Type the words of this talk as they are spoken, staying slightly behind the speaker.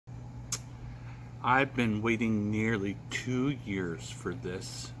I've been waiting nearly 2 years for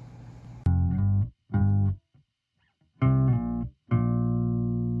this.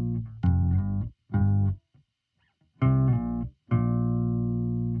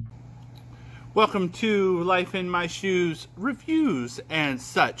 Welcome to Life in My Shoes reviews and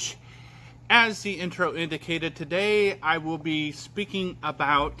such. As the intro indicated, today I will be speaking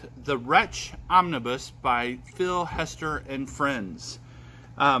about the Wretch Omnibus by Phil Hester and Friends.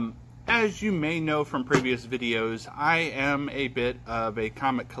 As you may know from previous videos, I am a bit of a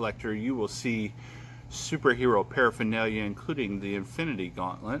comic collector. You will see superhero paraphernalia, including the Infinity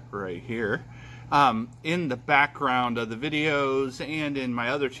Gauntlet right here. In the background of the videos, and in my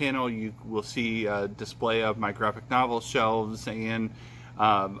other channel you will see a display of my graphic novel shelves and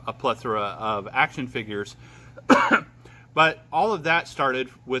a plethora of action figures. But all of that started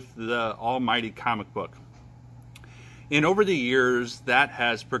with the almighty comic book. And over the years that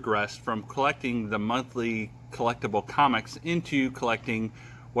has progressed from collecting the monthly collectible comics into collecting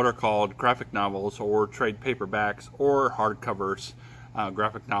what are called graphic novels or trade paperbacks or hardcovers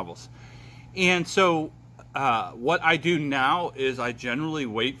graphic novels. And so what I do now is I generally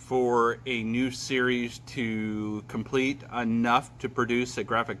wait for a new series to complete enough to produce a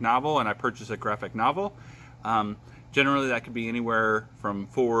graphic novel, and I purchase a graphic novel. Generally that could be anywhere from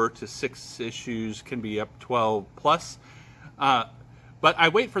 4 to 6 issues, can be up 12 plus. But I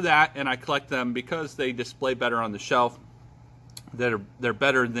wait for that and I collect them because they display better on the shelf. They're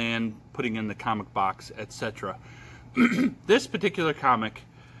better than putting in the comic box, etc. This particular comic,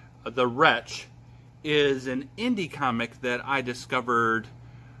 The Wretch, is an indie comic that I discovered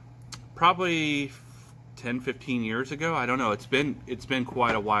probably 10-15 years ago. I don't know, it's been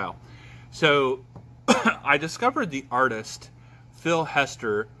quite a while. So I discovered the artist Phil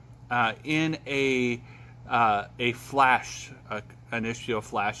Hester in an issue of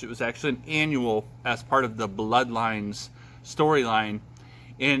Flash. It was actually an annual as part of the Bloodlines storyline,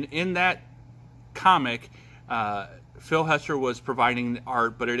 and in that comic Phil Hester was providing the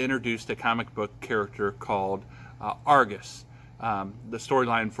art, but it introduced a comic book character called Argus. The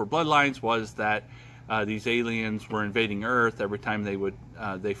storyline for Bloodlines was that these aliens were invading Earth. Every time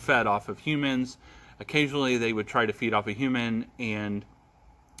they fed off of humans. Occasionally they would try to feed off a human, and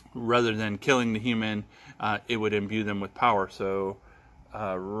rather than killing the human, it would imbue them with power. So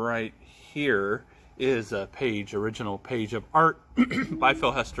right here is a original page of art by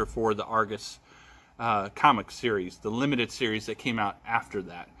Phil Hester for the Argus comic series, the limited series that came out after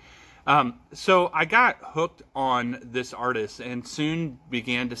that. So I got hooked on this artist and soon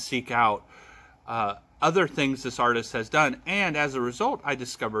began to seek out other things this artist has done, and as a result I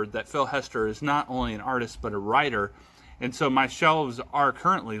discovered that Phil Hester is not only an artist but a writer, and so my shelves are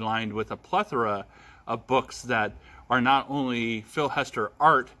currently lined with a plethora of books that are not only Phil Hester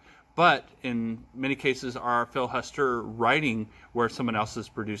art, but in many cases are Phil Hester writing where someone else is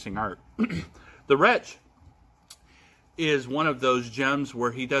producing art. The Wretch is one of those gems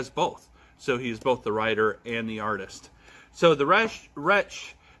where he does both. So he's both the writer and the artist. So the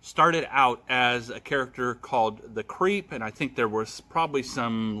Wretch started out as a character called the Creep, and I think there was probably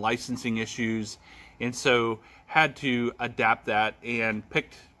some licensing issues, and so had to adapt that and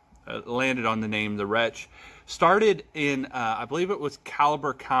landed on the name The Wretch. Started in, I believe it was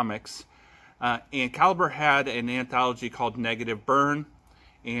Caliber Comics, and Caliber had an anthology called Negative Burn,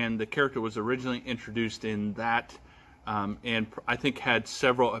 and the character was originally introduced in that, and I think had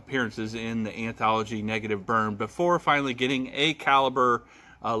several appearances in the anthology Negative Burn before finally getting a Caliber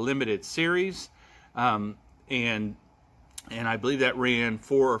limited series, and I believe that ran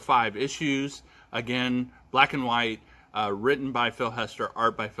 4 or 5 issues. Again, black and white, written by Phil Hester,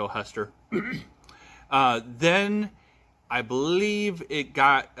 art by Phil Hester. Then I believe it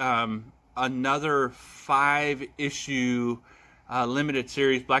got another 5-issue limited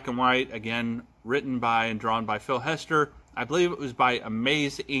series, black and white, again written by and drawn by Phil Hester. I believe it was by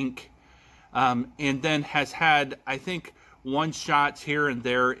Amaze Ink, and then has had, I think, one-shots here and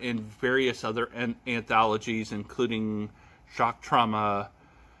there in various other anthologies, including Shock Trauma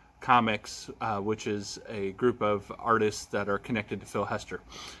Comics, which is a group of artists that are connected to Phil Hester.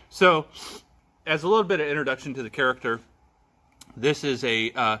 So, as a little bit of introduction to the character, this is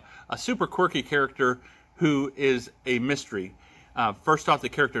a super quirky character who is a mystery. First off, the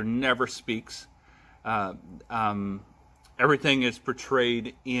character never speaks. Everything is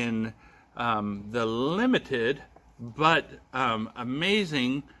portrayed in the limited but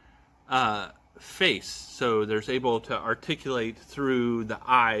amazing face. So there's able to articulate through the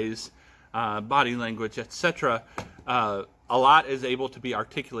eyes, body language, etc. A lot is able to be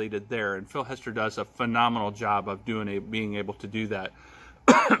articulated there, and Phil Hester does a phenomenal job of being able to do that.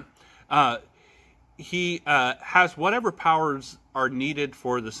 he has whatever powers are needed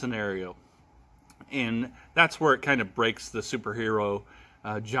for the scenario. And that's where it kind of breaks the superhero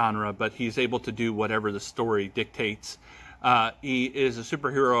genre, but he's able to do whatever the story dictates. He is a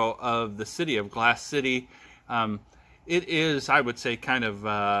superhero of the city of Glass City. It is, I would say, kind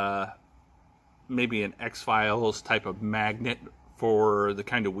of maybe an X-Files type of magnet for the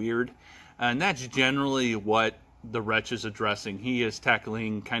kind of weird. And that's generally what the Wretch is addressing. He is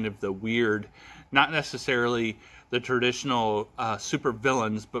tackling kind of the weird, not necessarily the traditional super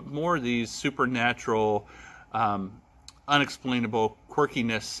villains, but more these supernatural, unexplainable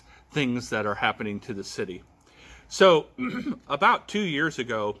quirkiness things that are happening to the city. So about 2 years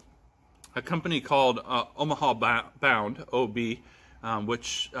ago, a company called Omaha Bound, OB,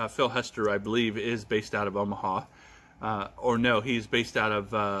 which Phil Hester, I believe, is based out of Omaha. Or no, he's based out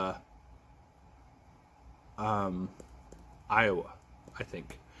of Iowa, I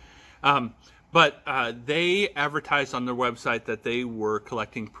think. But they advertised on their website that they were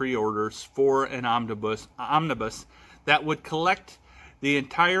collecting pre-orders for an omnibus that would collect the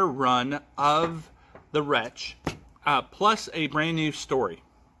entire run of the Wretch, plus a brand new story.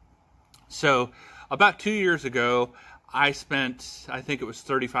 So about 2 years ago, I spent, I think it was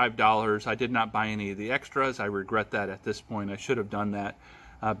 $35. I did not buy any of the extras. I regret that at this point. I should have done that,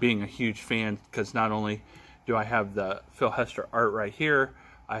 being a huge fan, because not only do I have the Phil Hester art right here,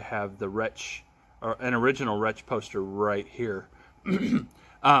 I have the Wretch, or an original Wretch poster right here.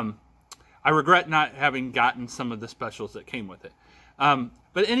 I regret not having gotten some of the specials that came with it.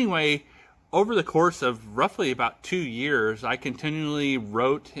 But anyway, over the course of roughly about 2 years, I continually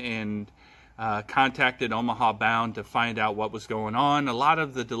wrote and contacted Omaha Bound to find out what was going on. A lot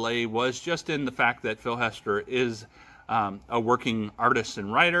of the delay was just in the fact that Phil Hester is a working artist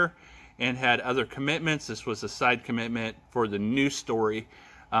and writer and had other commitments. This was a side commitment for the new story.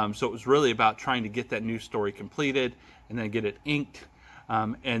 So it was really about trying to get that new story completed and then get it inked,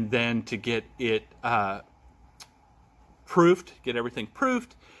 and then to get it proofed, get everything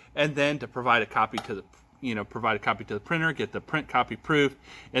proofed, and then to provide a copy to the printer, get the print copy proofed,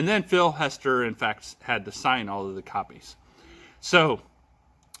 and then Phil Hester, in fact, had to sign all of the copies. So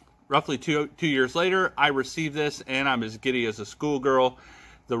roughly two years later, I received this, and I'm as giddy as a schoolgirl.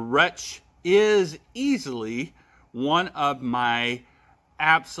 The Wretch is easily one of my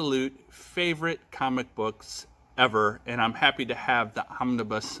absolute favorite comic books ever, and I'm happy to have the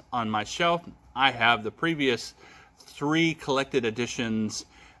omnibus on my shelf. I have the previous 3 collected editions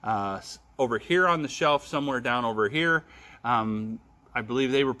over here on the shelf, somewhere down over here. I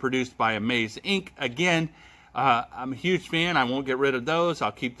believe they were produced by Amaze Ink. Again, I'm a huge fan. I won't get rid of those.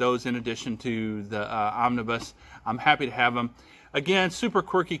 I'll keep those in addition to the omnibus. I'm happy to have them. Again, super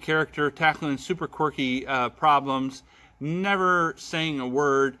quirky character, tackling super quirky problems, never saying a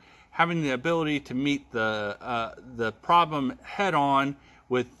word, having the ability to meet the problem head on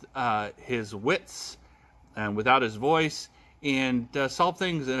with his wits and without his voice, and solve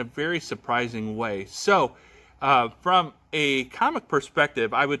things in a very surprising way. So from a comic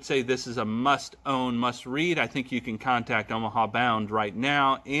perspective, I would say this is a must-own, must-read. I think you can contact Omaha Bound right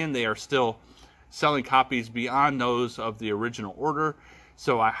now, and they are still selling copies beyond those of the original order.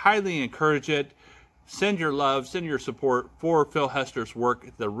 So I highly encourage it. Send your love, send your support for Phil Hester's work,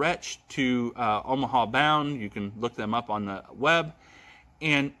 The Wretch, to Omaha Bound. You can look them up on the web,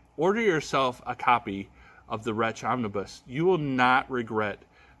 and order yourself a copy of the Wretch Omnibus. You will not regret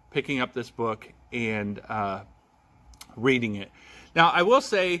picking up this book and reading it. Now, I will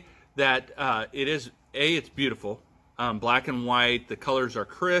say that it's beautiful. Black and white, the colors are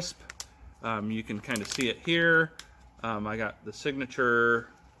crisp. You can kind of see it here. I got the signature,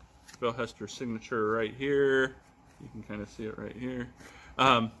 Phil Hester signature right here. You can kind of see it right here.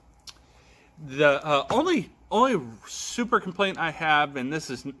 The only super complaint I have, and this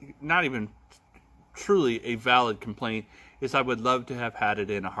is not even truly a valid complaint, is I would love to have had it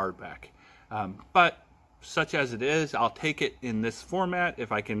in a hardback. But such as it is, I'll take it in this format.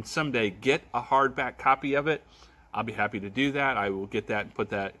 If I can someday get a hardback copy of it, I'll be happy to do that. I will get that and put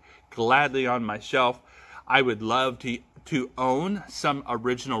that gladly on my shelf. I would love to own some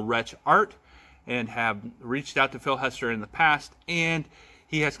original Wretch art, and have reached out to Phil Hester in the past, and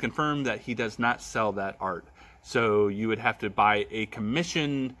he has confirmed that he does not sell that art. So you would have to buy a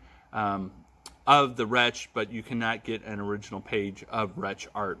commission of the Wretch, but you cannot get an original page of Wretch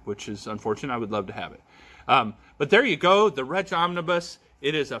art, which is unfortunate. I would love to have it. But there you go, the Wretch Omnibus.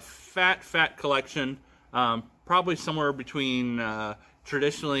 It is a fat collection, probably somewhere between,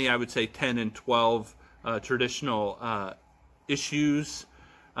 traditionally, I would say 10 and 12 traditional issues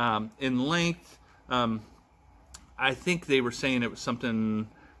in length. I think they were saying it was something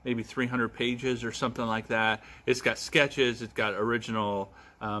maybe 300 pages or something like that. It's got sketches, it's got original,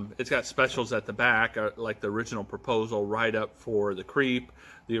 it's got specials at the back, like the original proposal, write-up for The Creep,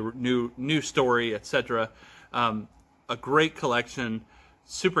 the new story, etc. A great collection,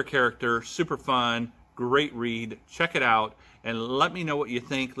 super character, super fun, great read. Check it out and let me know what you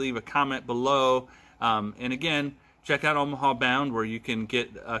think. Leave a comment below. And again, check out Omaha Bound, where you can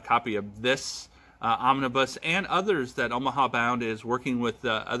get a copy of this Omnibus and others that Omaha Bound is working with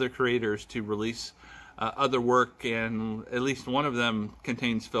other creators to release other work, and at least one of them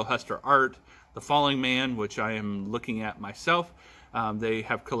contains Phil Hester art, The Falling Man, which I am looking at myself. They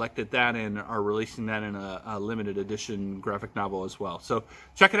have collected that and are releasing that in a limited edition graphic novel as well. So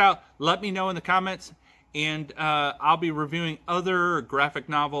check it out. Let me know in the comments, and I'll be reviewing other graphic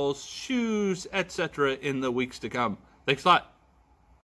novels, shoes, etc. in the weeks to come. Thanks a lot.